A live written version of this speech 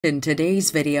In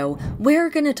today's video, we're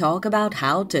going to talk about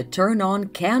how to turn on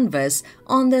Canvas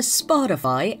on the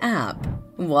Spotify app.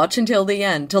 Watch until the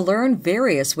end to learn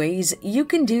various ways you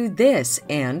can do this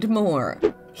and more.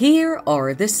 Here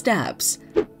are the steps.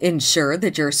 Ensure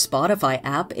that your Spotify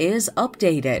app is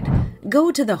updated. Go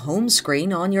to the home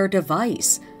screen on your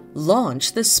device.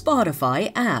 Launch the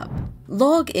Spotify app.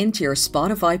 Log into your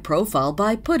Spotify profile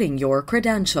by putting your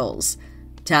credentials.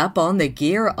 Tap on the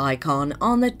gear icon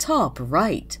on the top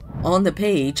right. On the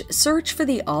page, search for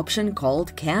the option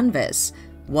called Canvas.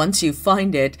 Once you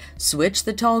find it, switch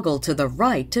the toggle to the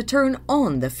right to turn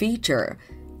on the feature.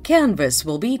 Canvas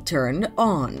will be turned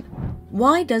on.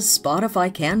 Why does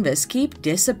Spotify Canvas keep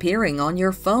disappearing on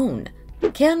your phone?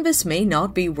 Canvas may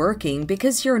not be working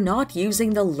because you're not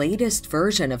using the latest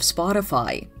version of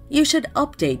Spotify. You should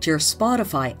update your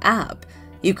Spotify app.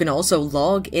 You can also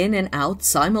log in and out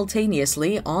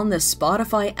simultaneously on the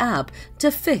Spotify app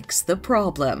to fix the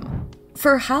problem.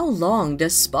 For how long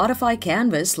does Spotify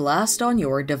Canvas last on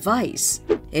your device?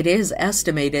 It is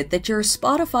estimated that your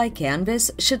Spotify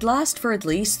Canvas should last for at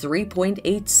least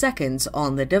 3.8 seconds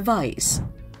on the device.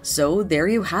 So there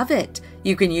you have it.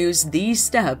 You can use these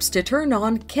steps to turn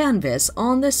on Canvas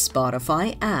on the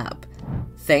Spotify app.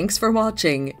 Thanks for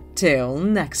watching. Till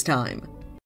next time.